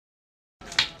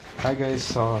Hi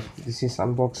guys, this is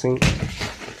unboxing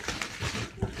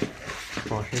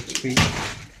for HP.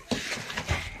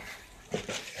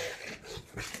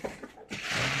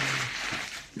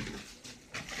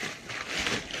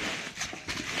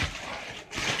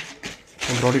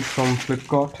 I brought it from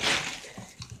Flipkart.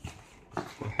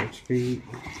 HP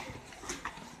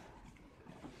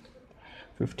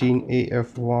 15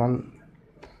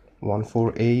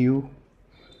 AF114AU,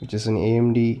 which is an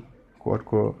AMD Quad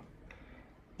Core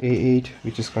A8,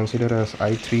 which is considered as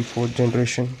i3 4th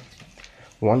generation,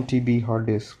 1TB hard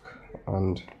disk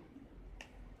and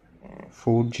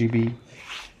 4GB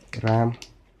RAM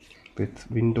with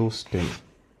Windows 10.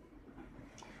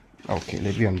 Okay,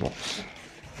 let me unbox.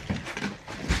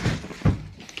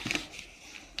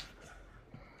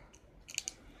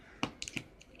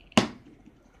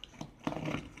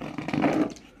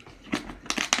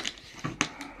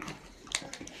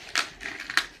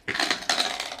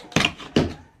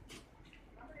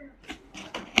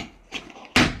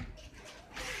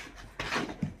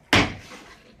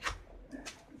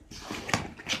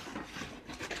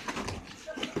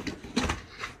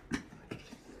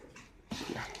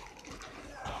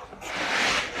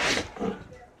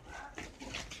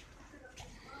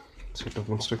 Set of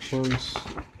instructions.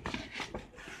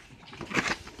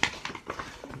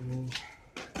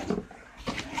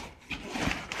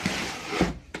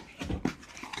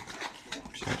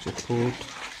 Charger port.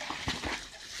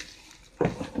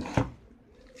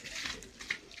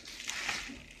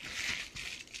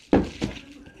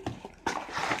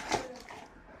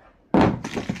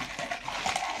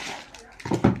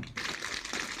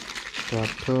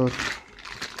 Adapter.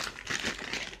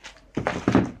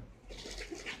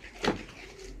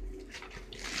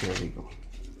 There we go.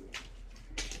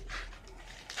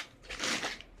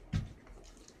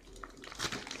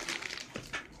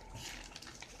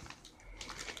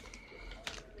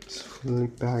 It's fully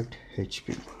packed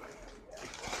HP.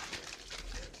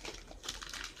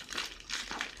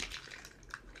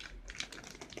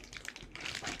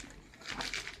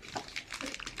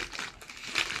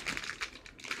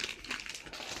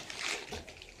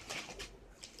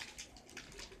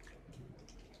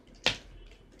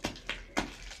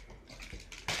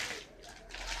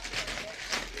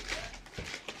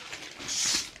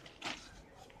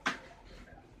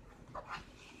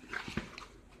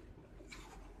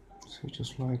 So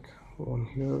just like on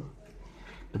here,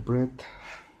 the breadth,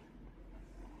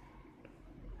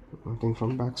 nothing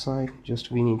from backside, just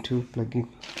we need to plug in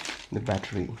the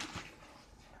battery.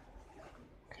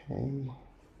 Okay.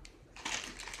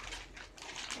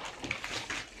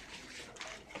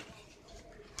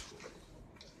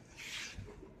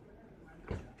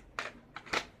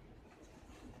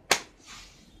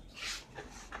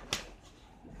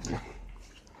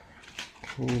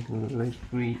 Okay,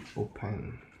 let me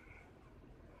open.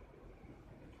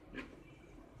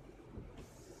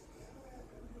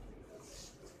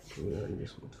 Where is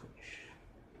this one?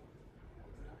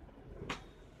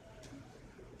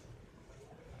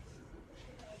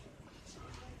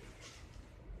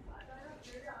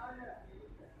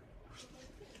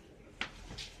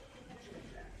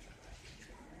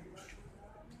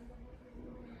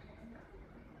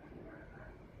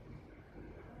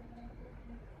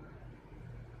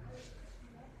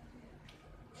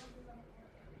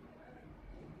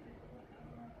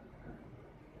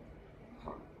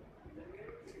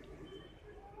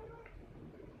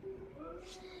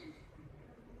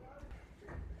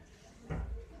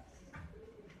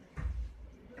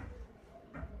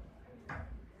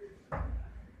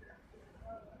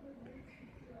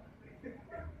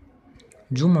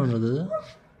 Zoom பண்ணுறது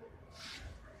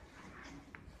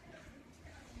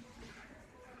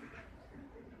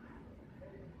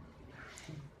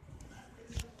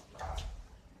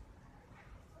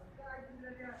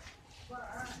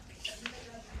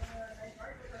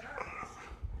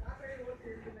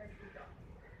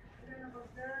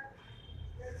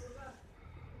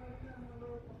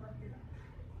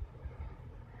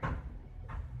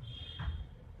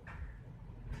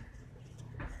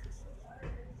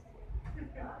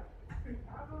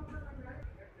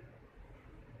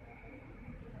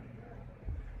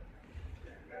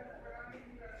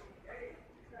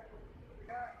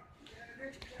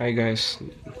Hi guys,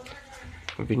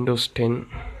 Windows 10.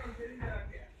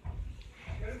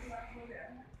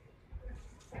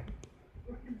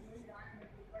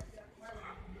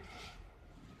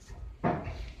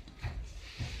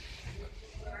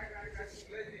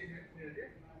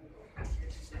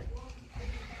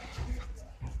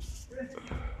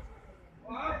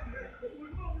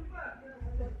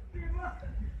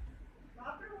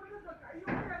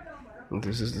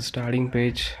 This is the starting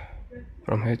page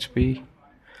from HP.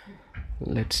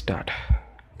 Let's start.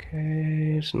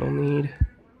 Okay, there's no need.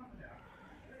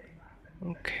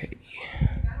 Okay,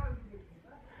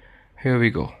 here we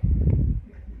go.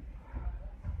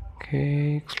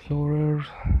 Okay, Explorer,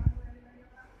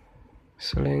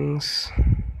 settings,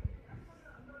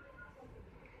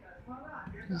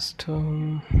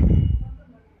 system,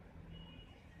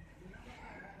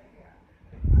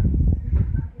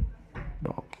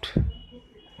 docked,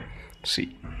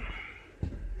 C.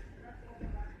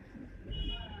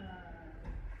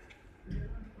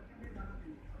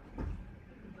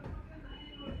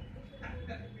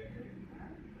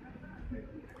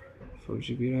 Four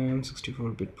GB RAM,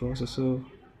 64-bit processor,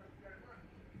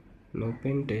 no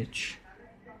pen touch.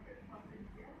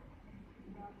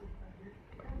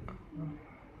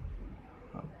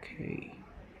 Okay.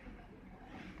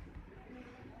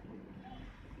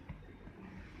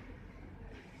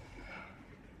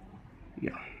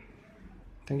 Yeah.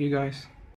 Thank you guys.